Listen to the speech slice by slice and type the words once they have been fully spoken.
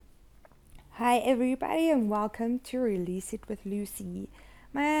Hi, everybody, and welcome to Release It with Lucy,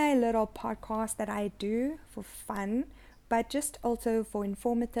 my little podcast that I do for fun, but just also for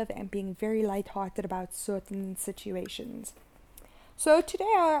informative and being very lighthearted about certain situations. So,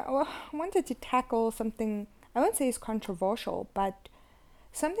 today I wanted to tackle something I won't say is controversial, but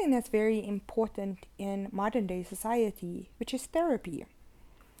something that's very important in modern day society, which is therapy.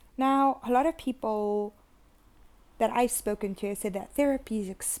 Now, a lot of people that I've spoken to said that therapy is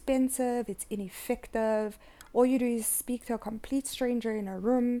expensive, it's ineffective. All you do is speak to a complete stranger in a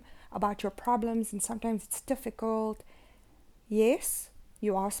room about your problems, and sometimes it's difficult. Yes,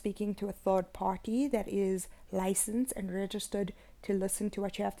 you are speaking to a third party that is licensed and registered to listen to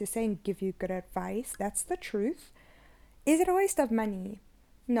what you have to say and give you good advice. That's the truth. Is it a waste of money?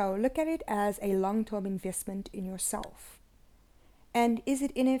 No, look at it as a long term investment in yourself. And is it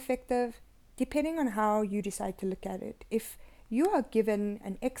ineffective? Depending on how you decide to look at it. If you are given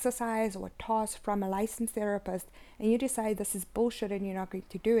an exercise or a task from a licensed therapist and you decide this is bullshit and you're not going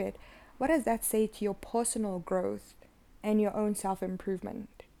to do it, what does that say to your personal growth and your own self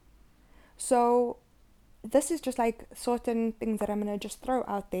improvement? So, this is just like certain things that I'm going to just throw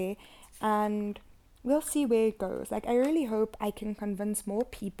out there and we'll see where it goes. Like, I really hope I can convince more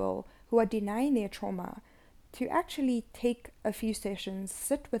people who are denying their trauma to actually take a few sessions,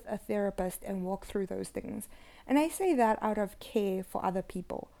 sit with a therapist, and walk through those things. And I say that out of care for other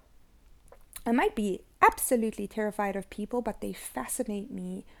people. I might be absolutely terrified of people, but they fascinate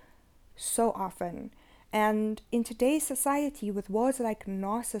me so often. And in today's society, with words like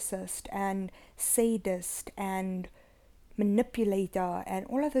narcissist and sadist and manipulator and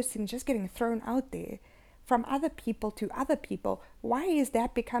all of those things just getting thrown out there from other people to other people, why is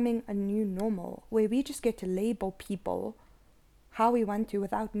that becoming a new normal where we just get to label people how we want to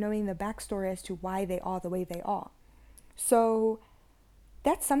without knowing the backstory as to why they are the way they are? So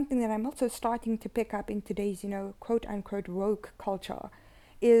that's something that I'm also starting to pick up in today's, quote unquote woke culture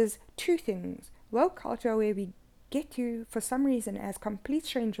is two things. Woke culture where we get to, for some reason, as complete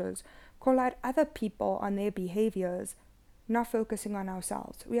strangers, call out other people on their behaviors, not focusing on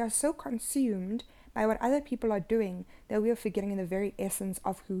ourselves. We are so consumed by what other people are doing that we are forgetting the very essence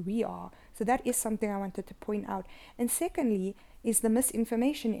of who we are. So that is something I wanted to point out. And secondly, is the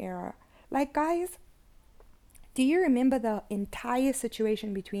misinformation era. Like, guys, do you remember the entire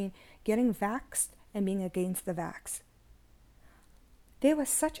situation between getting vaxxed and being against the vax? There was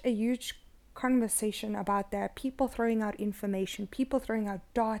such a huge conversation about that. People throwing out information, people throwing out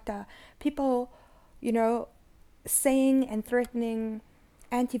data, people, saying and threatening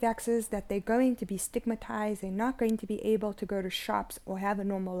anti-vaxxers that they're going to be stigmatized, they're not going to be able to go to shops or have a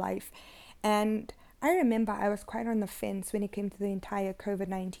normal life. And I remember I was quite on the fence when it came to the entire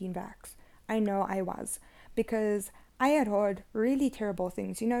COVID-19 vax. I know I was, because I had heard really terrible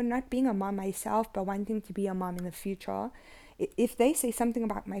things, not being a mom myself, but wanting to be a mom in the future. If they say something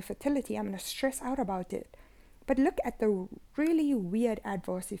about my fertility, I'm going to stress out about it. But look at the really weird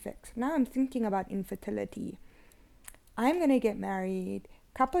adverse effects. Now I'm thinking about infertility. I'm going to get married.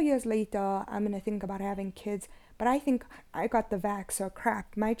 A couple years later, I'm going to think about having kids. But I think I got the vax, so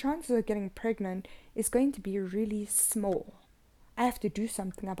crap. My chances of getting pregnant is going to be really small. I have to do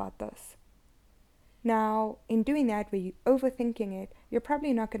something about this. Now, in doing that, where you're overthinking it, you're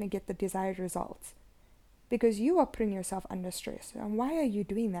probably not going to get the desired results because you are putting yourself under stress. And why are you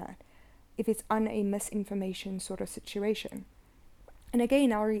doing that if it's on a misinformation sort of situation? And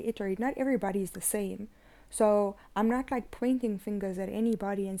again, I'll reiterate, not everybody is the same. So I'm not like pointing fingers at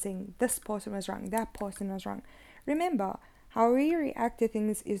anybody and saying this person was wrong, that person was wrong. Remember, how we react to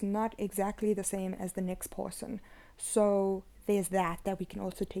things is not exactly the same as the next person. So there's that we can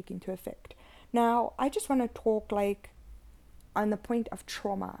also take into effect. Now, I just want to talk like on the point of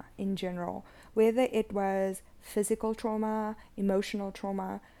trauma in general, whether it was physical trauma, emotional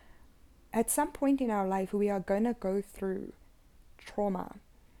trauma. At some point in our life, we are going to go through trauma,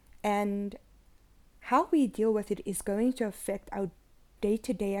 and how we deal with it is going to affect our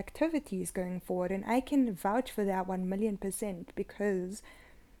day-to-day activities going forward. And I can vouch for that 1,000,000% because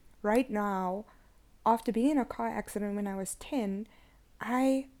right now, after being in a car accident when I was 10,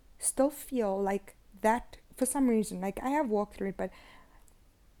 I still feel like that for some reason. Like, I have walked through it, but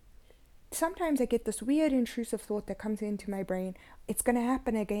sometimes I get this weird intrusive thought that comes into my brain. It's going to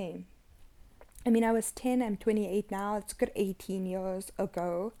happen again. I mean, I was 10, I'm 28 now. It's a good 18 years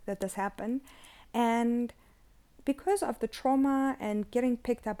ago that this happened. And because of the trauma and getting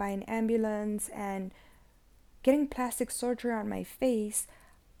picked up by an ambulance and getting plastic surgery on my face,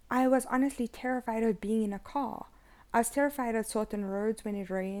 I was honestly terrified of being in a car. I was terrified of certain roads when it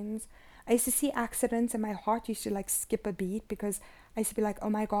rains. I used to see accidents and my heart used to like skip a beat because I used to be like, oh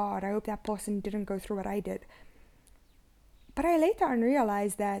my God, I hope that person didn't go through what I did. But I later on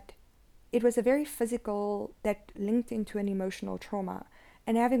realized that it was a very physical that linked into an emotional trauma.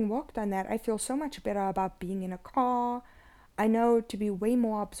 And having worked on that, I feel so much better about being in a car. I know to be way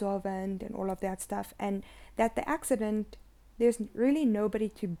more observant and all of that stuff. And that the accident, there's really nobody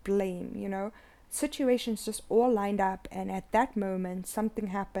to blame, you know? Situations just all lined up. And at that moment, something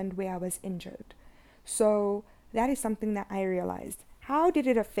happened where I was injured. So that is something that I realized. How did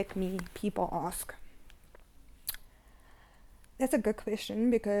it affect me? People ask. That's a good question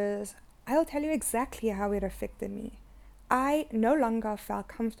because I'll tell you exactly how it affected me. I no longer felt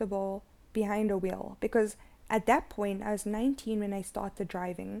comfortable behind a wheel because at that point I was 19 when I started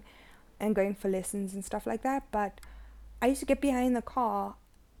driving and going for lessons and stuff like that. But I used to get behind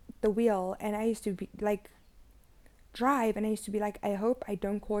the wheel, and I used to be like drive, and I used to be like, I hope I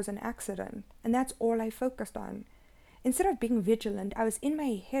don't cause an accident. And that's all I focused on. Instead of being vigilant, I was in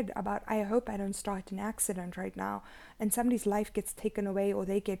my head about, I hope I don't start an accident right now and somebody's life gets taken away, or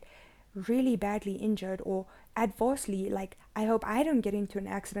they get really badly injured, or adversely, like, I hope I don't get into an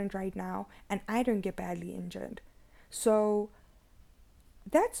accident right now and I don't get badly injured. So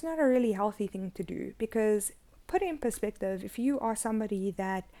that's not a really healthy thing to do, because put in perspective, if you are somebody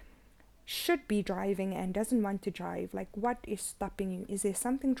that should be driving and doesn't want to drive, like, what is stopping you? Is there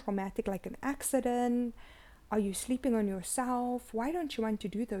something traumatic like an accident? Are you sleeping on yourself? Why don't you want to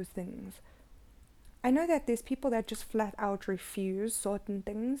do those things? I know that there's people that just flat out refuse certain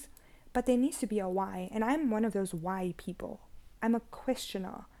things, but there needs to be a why, and I'm one of those why people. I'm a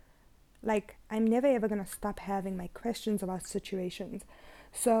questioner. Like, I'm never ever gonna stop having my questions about situations.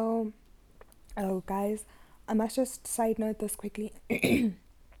 So, oh guys, I must just side note this quickly.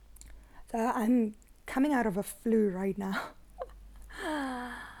 So I'm coming out of a flu right now.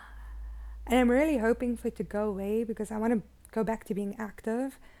 And I'm really hoping for it to go away because I want to go back to being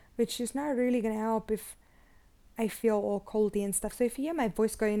active, which is not really going to help if I feel all coldy and stuff. So if you hear my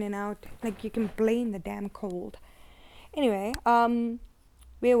voice going in and out, like, you can blame the damn cold. Anyway,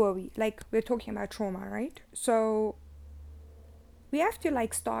 where were we? Like, we're talking about trauma, right? So we have to,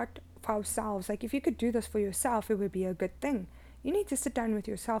 like, start for ourselves. Like, if you could do this for yourself, it would be a good thing. You need to sit down with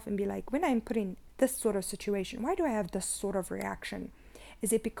yourself and be like, when I'm put in this sort of situation, why do I have this sort of reaction?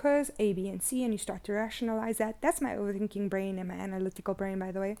 Is it because A, B, and C? And you start to rationalize that. That's my overthinking brain and my analytical brain,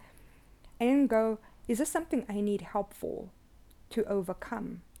 by the way. And then go, is this something I need help for, to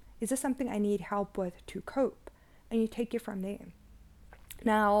overcome? Is this something I need help with to cope? And you take it from there.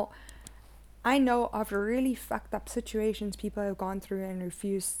 Now, I know of really fucked up situations people have gone through and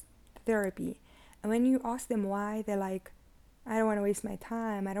refused therapy. And when you ask them why, they're like, I don't want to waste my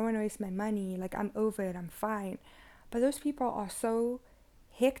time. I don't want to waste my money. Like, I'm over it. I'm fine. But those people are so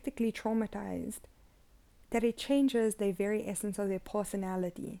hectically traumatized that it changes the very essence of their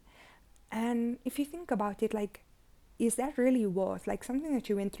personality. And if you think about it, like, is that really worth, like, something that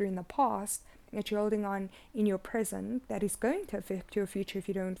you went through in the past that you're holding on in your present that is going to affect your future if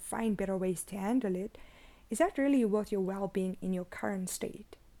you don't find better ways to handle it? Is that really worth your well-being in your current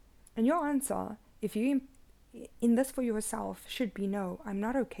state? And your answer, if you in this for yourself, should be no. I'm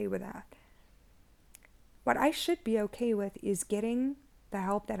not okay with that. What I should be okay with is getting the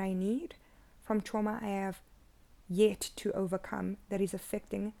help that I need from trauma I have yet to overcome that is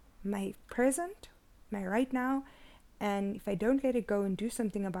affecting my present, my right now, and if I don't let it go and do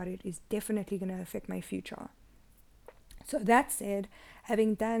something about it, it's definitely going to affect my future. So that said,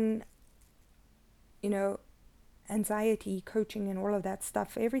 having done, anxiety coaching and all of that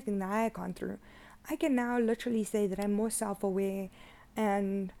stuff, everything that I have gone through, I can now literally say that I'm more self-aware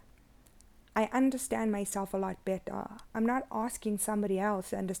and I understand myself a lot better. I'm not asking somebody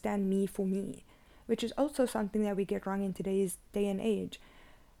else to understand me for me, which is also something that we get wrong in today's day and age.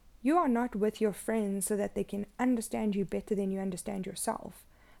 You are not with your friends so that they can understand you better than you understand yourself.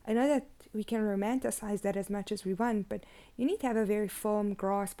 I know that we can romanticize that as much as we want, but you need to have a very firm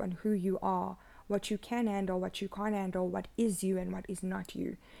grasp on who you are, what you can handle, what you can't handle, what is you and what is not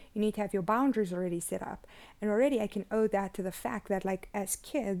you. You need to have your boundaries already set up. And already I can owe that to the fact that, like, as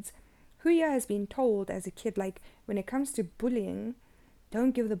kids, who here has been told as a kid, like, when it comes to bullying,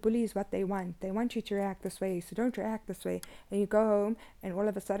 don't give the bullies what they want. They want you to react this way, so don't react this way. And you go home, and all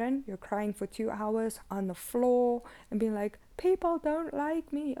of a sudden, you're crying for 2 hours on the floor and being like, people don't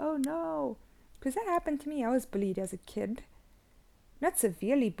like me, oh no. Because that happened to me. I was bullied as a kid. Not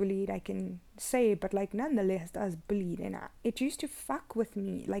severely bullied, I can say, but, like, nonetheless, I was bullied. And it used to fuck with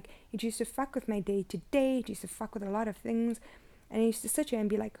me. Like, it used to fuck with my day-to-day. It used to fuck with a lot of things. And I used to sit here and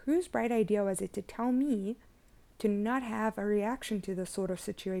be like, whose bright idea was it to tell me to not have a reaction to this sort of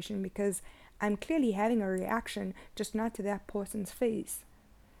situation, because I'm clearly having a reaction, just not to that person's face.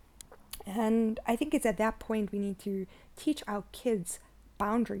 And I think it's at that point we need to teach our kids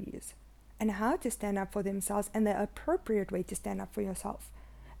boundaries and how to stand up for themselves and the appropriate way to stand up for yourself.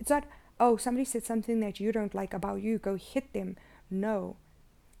 It's not, oh, somebody said something that you don't like about you, go hit them. No.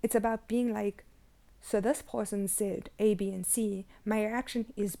 It's about being like, so this person said A, B, and C. My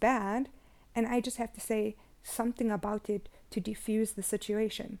reaction is bad, and I just have to say something about it to diffuse the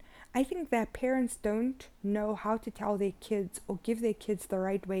situation. I think that parents don't know how to tell their kids or give their kids the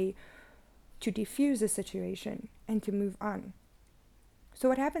right way to diffuse a situation and to move on. So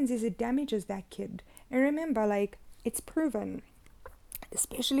what happens is it damages that kid. And remember, like, it's proven,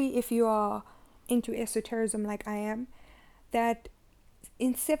 especially if you are into esotericism like I am, that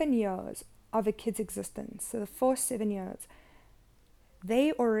in 7 years of a kid's existence, so the first 7 years,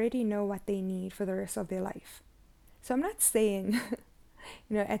 they already know what they need for the rest of their life. So I'm not saying,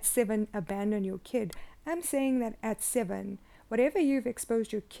 at 7, abandon your kid. I'm saying that at 7, whatever you've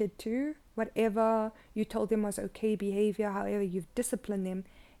exposed your kid to, whatever you told them was okay behavior, however you've disciplined them,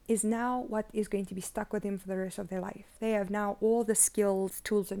 is now what is going to be stuck with them for the rest of their life. They have now all the skills,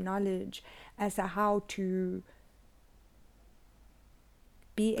 tools, and knowledge as to how to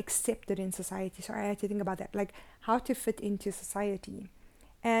be accepted in society. So I had to think about that, like how to fit into society.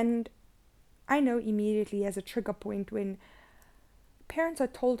 And I know immediately as a trigger point when parents are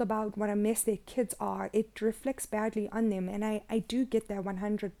told about what a mess their kids are, it reflects badly on them. And I do get that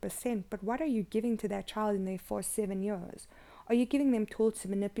 100%. But what are you giving to that child in their first 7 years? Are you giving them tools to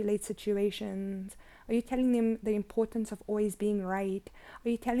manipulate situations? Are you telling them the importance of always being right? Are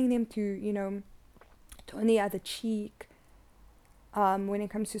you telling them to, turn the other cheek when it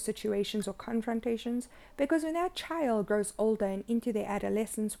comes to situations or confrontations? Because when that child grows older and into their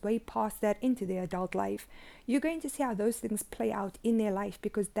adolescence, way past that, into their adult life, you're going to see how those things play out in their life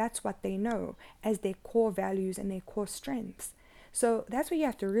because that's what they know as their core values and their core strengths. So that's where you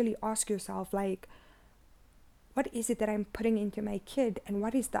have to really ask yourself, like, what is it that I'm putting into my kid and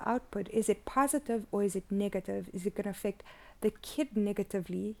what is the output? Is it positive or is it negative? Is it going to affect the kid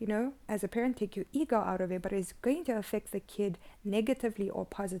negatively, as a parent, take your ego out of it, but is it going to affect the kid negatively or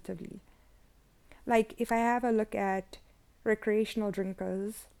positively? Like if I have a look at recreational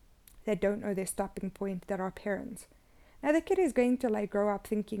drinkers that don't know their stopping point, that are parents. Now the kid is going to like grow up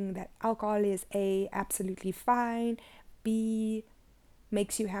thinking that alcohol is A, absolutely fine, B,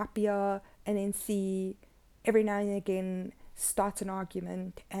 makes you happier, and then C, every now and again starts an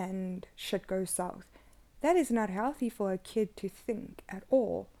argument and shit goes south. That is not healthy for a kid to think at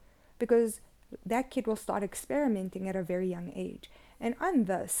all, because that kid will start experimenting at a very young age. And on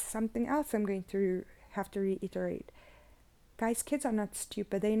this, something else I'm going to have to reiterate. Guys, kids are not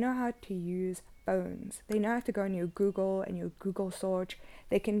stupid. They know how to use phones. They know how to go on your Google and your Google search.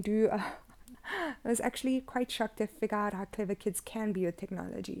 They can do I was actually quite shocked to figure out how clever kids can be with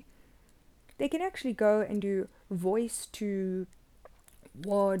technology. They can actually go and do voice to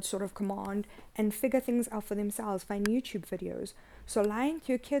word sort of command and figure things out for themselves, find YouTube videos. So lying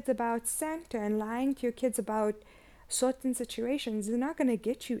to your kids about Santa and lying to your kids about certain situations is not going to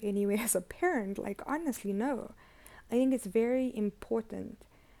get you anywhere as a parent. Like, honestly, no. I think it's very important.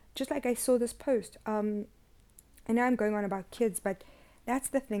 Just like I saw this post, and now I'm going on about kids, but that's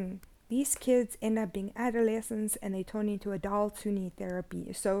the thing. These kids end up being adolescents and they turn into adults who need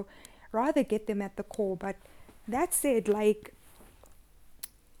therapy. So rather get them at the core. But that said, like,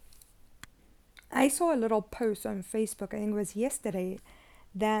 I saw a little post on Facebook, I think it was yesterday,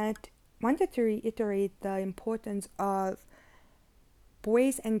 that wanted to reiterate the importance of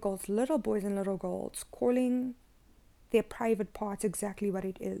boys and girls, little boys and little girls, calling their private parts exactly what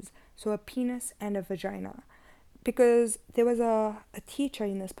it is. So a penis and a vagina. Because there was a teacher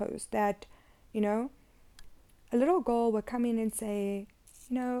in this post that, a little girl would come in and say,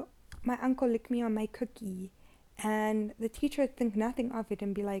 my uncle licked me on my cookie. And the teacher would think nothing of it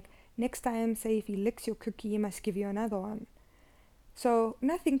and be like, next time, say if he licks your cookie, he must give you another one. So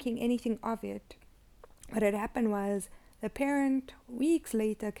not thinking anything of it. What had happened was the parent, weeks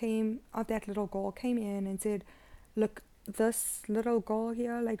later, of that little girl came in and said, look, this little girl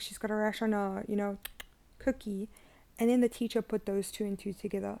here, like she's got a rash on her, cookie. And then the teacher put those two and two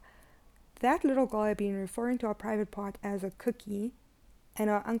together. That little girl had been referring to her private part as a cookie, and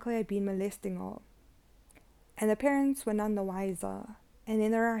her uncle had been molesting her. And the parents were none the wiser. And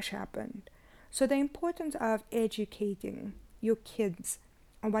then the rash happened. So the importance of educating your kids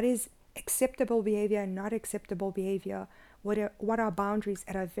on what is acceptable behavior and not acceptable behavior, what are boundaries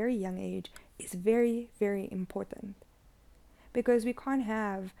at a very young age, is very, very important. Because we can't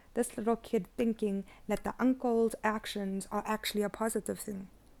have this little kid thinking that the uncle's actions are actually a positive thing.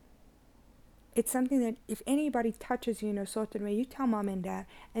 It's something that if anybody touches you in a certain way, you tell mom and dad,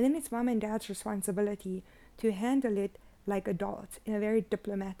 and then it's mom and dad's responsibility to handle it like adults in a very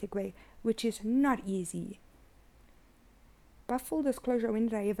diplomatic way, which is not easy. But full disclosure, when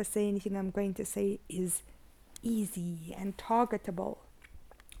did I ever say anything I'm going to say is easy and targetable?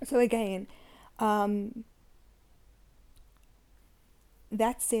 So again,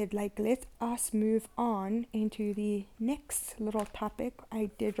 that said, like, let us move on into the next little topic.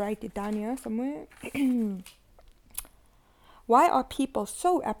 I did write it down here somewhere. Why are people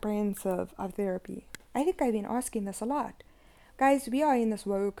so apprehensive of therapy? I think I've been asking this a lot. Guys, we are in this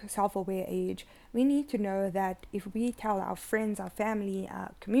woke, self-aware age. We need to know that if we tell our friends, our family,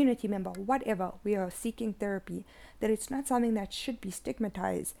 our community member, whatever, we are seeking therapy, that it's not something that should be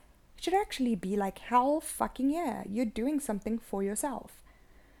stigmatized. It should actually be like, hell fucking yeah, you're doing something for yourself.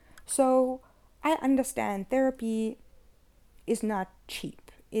 So I understand therapy is not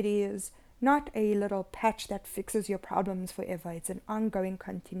cheap. It is not a little patch that fixes your problems forever. It's an ongoing,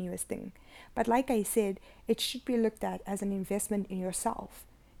 continuous thing. But like I said, it should be looked at as an investment in yourself.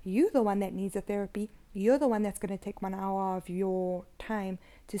 You're the one that needs a therapy. You're the one that's going to take 1 hour of your time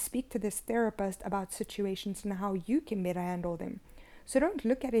to speak to this therapist about situations and how you can better handle them. So don't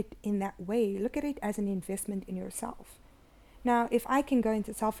look at it in that way. Look at it as an investment in yourself. Now, if I can go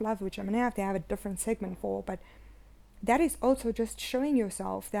into self-love, which I'm going to have a different segment for, but that is also just showing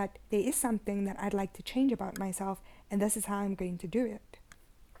yourself that there is something that I'd like to change about myself, and this is how I'm going to do it.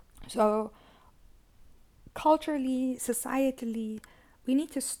 So culturally, societally, we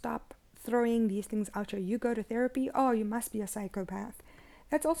need to stop throwing these things out there. You go to therapy, oh, you must be a psychopath.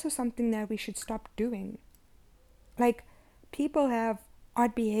 That's also something that we should stop doing. Like, people have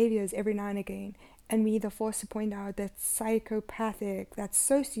odd behaviors every now and again, and we either forced to point out that's psychopathic, that's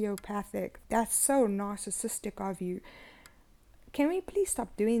sociopathic, that's so narcissistic of you. Can we please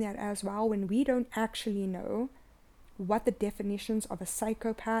stop doing that as well when we don't actually know what the definitions of a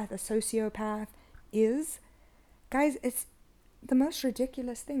psychopath, a sociopath is? Guys, it's the most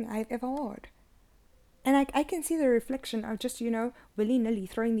ridiculous thing I've ever heard. And I can see the reflection of just, willy-nilly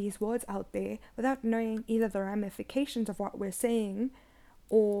throwing these words out there without knowing either the ramifications of what we're saying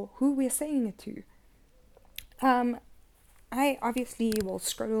or who we're saying it to. I obviously will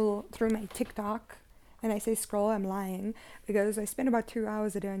scroll through my TikTok, and I say scroll, I'm lying, because I spend about 2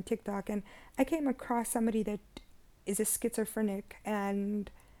 hours a day on TikTok, and I came across somebody that is a schizophrenic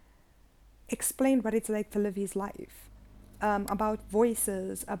and explained what it's like to live his life, about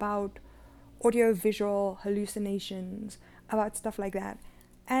voices, about audio-visual hallucinations, about stuff like that.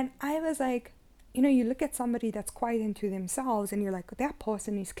 And I was like, you look at somebody that's quite into themselves and you're like, that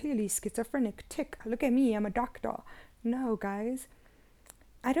person is clearly schizophrenic. Tick, look at me, I'm a doctor. No, guys,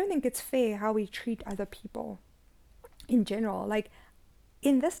 I don't think it's fair how we treat other people in general. Like,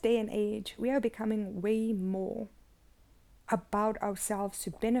 in this day and age, we are becoming way more about ourselves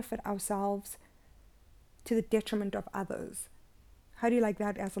to benefit ourselves to the detriment of others. How do you like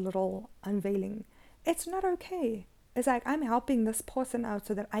that as a little unveiling? It's not okay. It's like, I'm helping this person out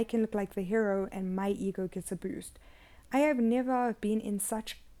so that I can look like the hero and my ego gets a boost. I have never been in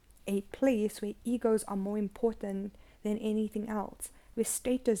such a place where egos are more important than anything else, where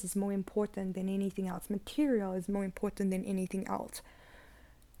status is more important than anything else, material is more important than anything else.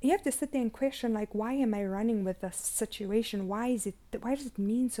 You have to sit there and question, like, why am I running with this situation? Why does it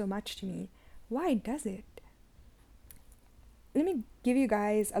mean so much to me? Why does it? Let me give you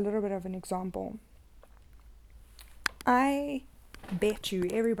guys a little bit of an example. I bet you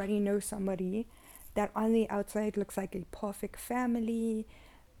everybody knows somebody that on the outside looks like a perfect family,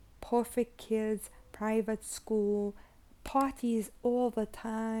 perfect kids, private school, parties all the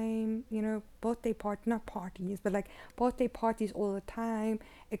time, birthday parties, not parties, but like birthday parties all the time,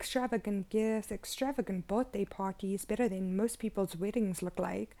 extravagant gifts, extravagant birthday parties, better than most people's weddings look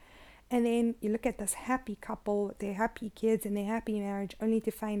like. And then you look at this happy couple, their happy kids and their happy marriage, only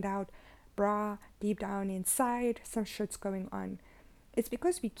to find out, deep down inside, some shit's going on. It's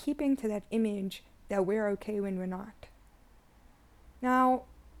because we're keeping to that image that we're okay when we're not. Now,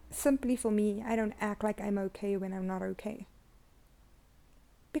 simply for me, I don't act like I'm okay when I'm not okay.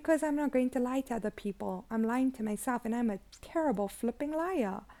 Because I'm not going to lie to other people. I'm lying to myself, and I'm a terrible flipping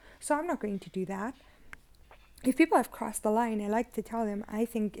liar. So I'm not going to do that. If people have crossed the line, I like to tell them, I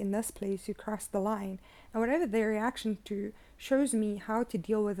think in this place you crossed the line. And whatever their reaction to shows me how to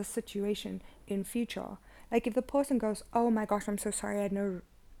deal with the situation in future. Like if the person goes, oh my gosh, I'm so sorry, I had no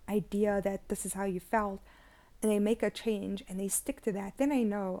idea that this is how you felt, and they make a change and they stick to that, then I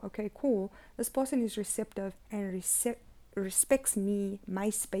know, okay, cool, this person is receptive and respects me, my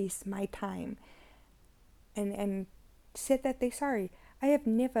space, my time, and said that they're sorry. I have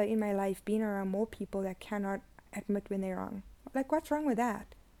never in my life been around more people that cannot admit when they're wrong. Like, what's wrong with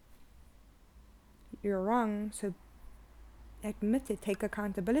that? You're wrong, so admit it, take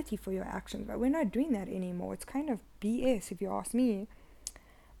accountability for your actions. But we're not doing that anymore. It's kind of BS if you ask me.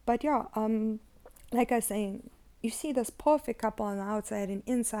 But yeah, like I was saying, you see this perfect couple on the outside, and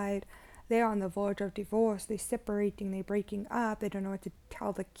inside they're on the verge of divorce. They're separating, they're breaking up, they don't know what to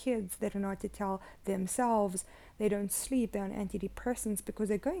tell the kids, they don't know what to tell themselves, they don't sleep, they're on antidepressants because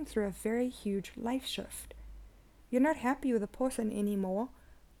they're going through a very huge life shift. You're not happy with a person anymore,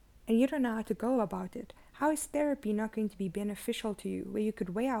 and you don't know how to go about it. How is therapy not going to be beneficial to you, where you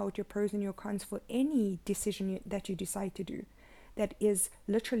could weigh out your pros and your cons for any decision that you decide to do that is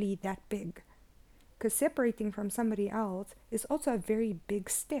literally that big? Because separating from somebody else is also a very big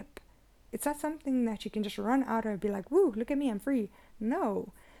step. It's not something that you can just run out and be like, woo, look at me, I'm free.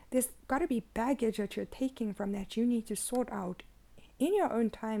 No, there's got to be baggage that you're taking from that you need to sort out in your own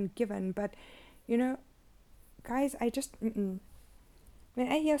time given. But, guys, when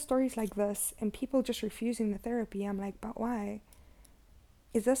I hear stories like this and people just refusing the therapy, I'm like, but why?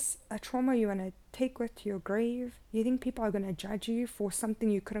 Is this a trauma you want to take with to your grave? You think people are going to judge you for something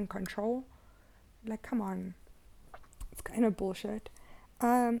you couldn't control? Like, come on. It's kind of bullshit.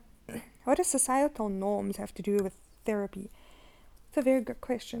 What do societal norms have to do with therapy? It's a very good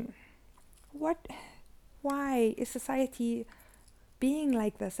question. Why is society being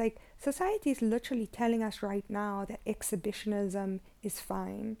like this? Like, society is literally telling us right now that exhibitionism is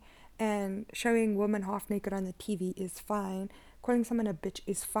fine, and showing women half naked on the TV is fine, calling someone a bitch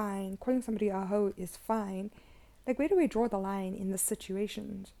is fine, calling somebody a hoe is fine. Like, where do we draw the line in these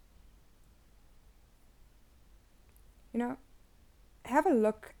situations? Have a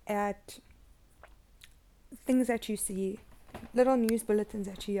look at things that you see, little news bulletins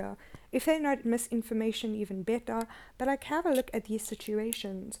that you hear. If they're not misinformation, even better. But like, have a look at these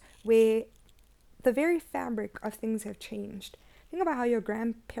situations where the very fabric of things have changed. Think about how your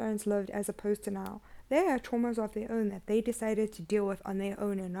grandparents lived as opposed to now. They have traumas of their own that they decided to deal with on their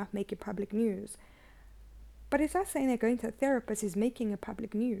own and not make it public news. But it's not saying that going to a therapist is making it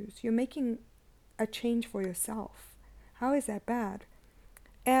public news. You're making a change for yourself. How is that bad?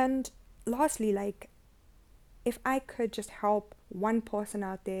 And lastly, like, if I could just help one person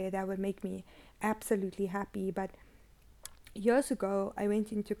out there, that would make me absolutely happy. But years ago, I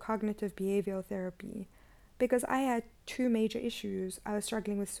went into cognitive behavioral therapy because I had two major issues. I was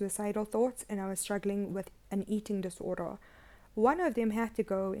struggling with suicidal thoughts and I was struggling with an eating disorder. One of them had to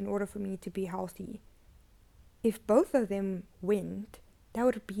go in order for me to be healthy. If both of them went, that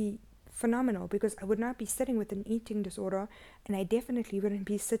would be phenomenal, because I would not be sitting with an eating disorder, and I definitely wouldn't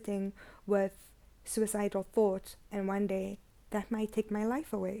be sitting with suicidal thoughts, and one day that might take my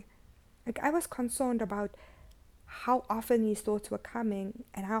life away. Like, I was concerned about how often these thoughts were coming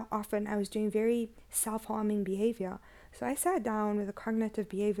and how often I was doing very self-harming behavior. So I sat down with a cognitive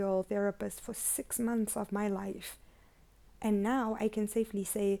behavioral therapist for 6 months of my life, and now I can safely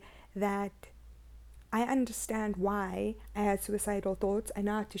say that I understand why I had suicidal thoughts. I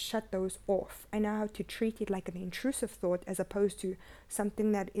know how to shut those off. I know how to treat it like an intrusive thought as opposed to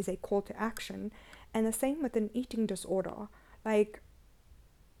something that is a call to action. And the same with an eating disorder. Like,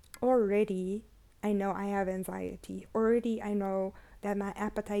 already I know I have anxiety. Already I know that my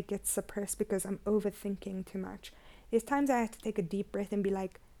appetite gets suppressed because I'm overthinking too much. There's times I have to take a deep breath and be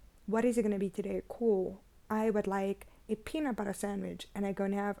like, what is it going to be today? Cool. I would like a peanut butter sandwich, and I go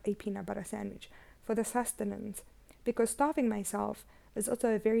and have a peanut butter sandwich for the sustenance, because starving myself is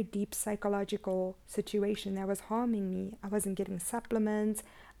also a very deep psychological situation that was harming me. I wasn't getting supplements.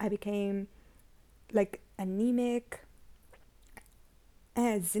 I became like anemic. I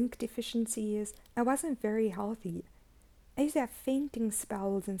had zinc deficiencies. I wasn't very healthy. I used to have fainting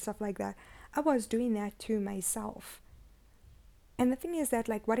spells and stuff like that. I was doing that to myself. And the thing is that,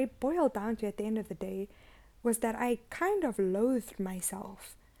 like, what it boiled down to at the end of the day was that I kind of loathed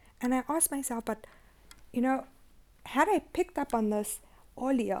myself. And I asked myself, but, had I picked up on this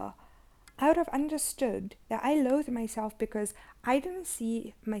earlier, I would have understood that I loathed myself because I didn't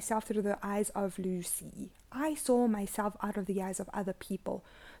see myself through the eyes of Lucy. I saw myself out of the eyes of other people.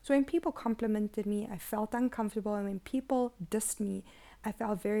 So when people complimented me, I felt uncomfortable. And when people dissed me, I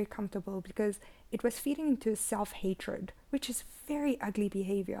felt very comfortable, because it was feeding into self-hatred, which is very ugly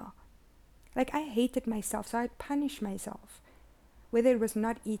behavior. Like, I hated myself, so I'd punish myself, whether it was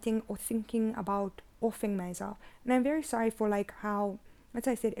not eating or thinking about offing myself. And I'm very sorry for, like, how, as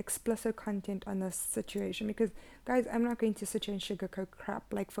I said, explicit content on this situation, because, guys, I'm not going to sit here and sugarcoat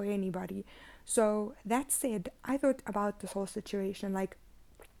crap, like, for anybody. So that said, I thought about this whole situation, like,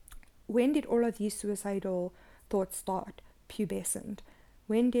 when did all of these suicidal thoughts start? Pubescent.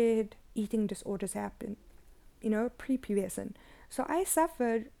 when did eating disorders happen? Prepubescent. So I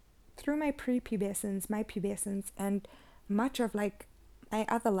suffered through my prepubescence, my pubescence, and much of like my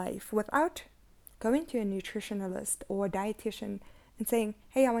other life without going to a nutritionalist or a dietitian and saying,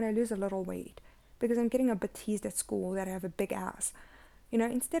 hey, I want to lose a little weight because I'm getting a bit teased at school that I have a big ass.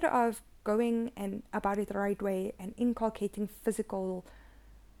 Instead of going and about it the right way and inculcating physical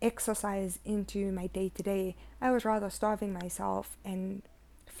exercise into my day to day, I was rather starving myself and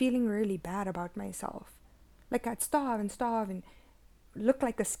feeling really bad about myself. Like I'd starve and look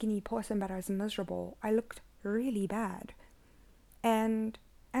like a skinny person, but I was miserable. I looked really bad. And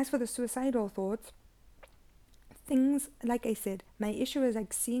as for the suicidal thoughts, things, like I said, my issue is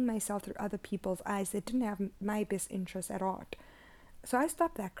like seeing myself through other people's eyes that didn't have my best interests at heart. So I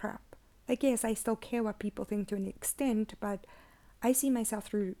stopped that crap. Like, yes, I still care what people think to an extent, but I see myself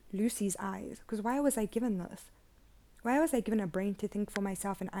through Lucy's eyes. Because why was I given this? Why was I given a brain to think for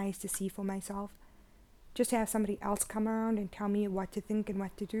myself and eyes to see for myself? Just to have somebody else come around and tell me what to think and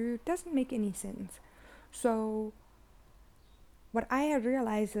what to do doesn't make any sense. So what I had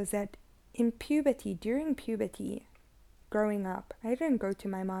realized is that in puberty, during puberty, growing up, I didn't go to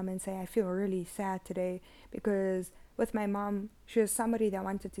my mom and say, I feel really sad today, because with my mom, she was somebody that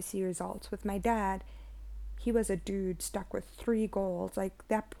wanted to see results. With my dad, he was a dude stuck with 3 goals, like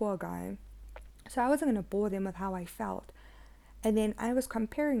that poor guy. So I wasn't going to bore them with how I felt. And then I was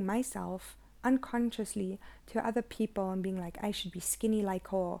comparing myself unconsciously to other people and being like, I should be skinny like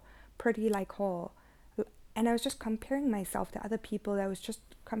her, pretty like her. And I was just comparing myself to other people that was just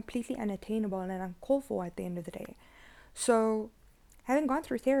completely unattainable and uncalled for at the end of the day. So having gone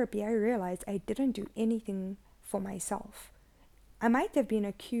through therapy, I realized I didn't do anything for myself. I might have been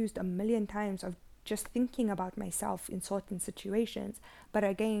accused a million times of just thinking about myself in certain situations, but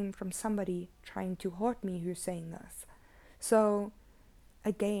again, from somebody trying to hurt me who's saying this. So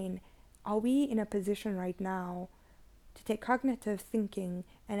again, are we in a position right now to take cognitive thinking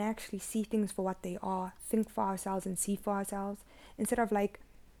and actually see things for what they are, think for ourselves and see for ourselves, instead of like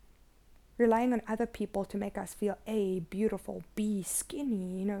relying on other people to make us feel A, beautiful, B,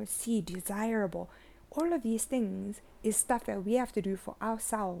 skinny, C, desirable. All of these things is stuff that we have to do for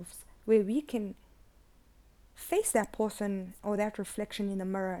ourselves, where we can face that person or that reflection in the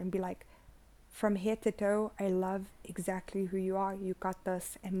mirror and be like, from head to toe, I love exactly who you are, you got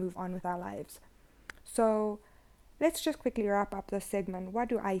this, and move on with our lives. So let's just quickly wrap up this segment. What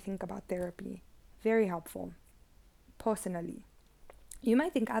do I think about therapy? Very helpful, personally. You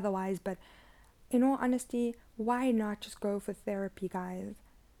might think otherwise, but in all honesty, why not just go for therapy, guys?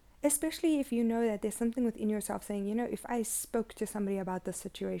 Especially if you know that there's something within yourself saying, if I spoke to somebody about this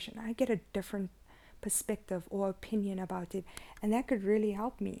situation, I get a different perspective or opinion about it, and that could really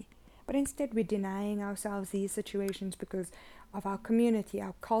help me. But instead, we're denying ourselves these situations because of our community,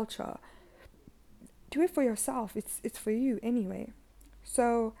 our culture. Do it for yourself. It's for you anyway.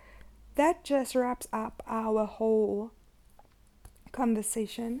 So that just wraps up our whole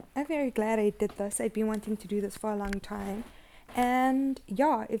conversation. I'm very glad I did this. I've been wanting to do this for a long time. And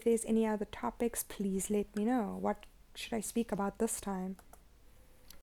yeah, if there's any other topics, please let me know. What should I speak about this time?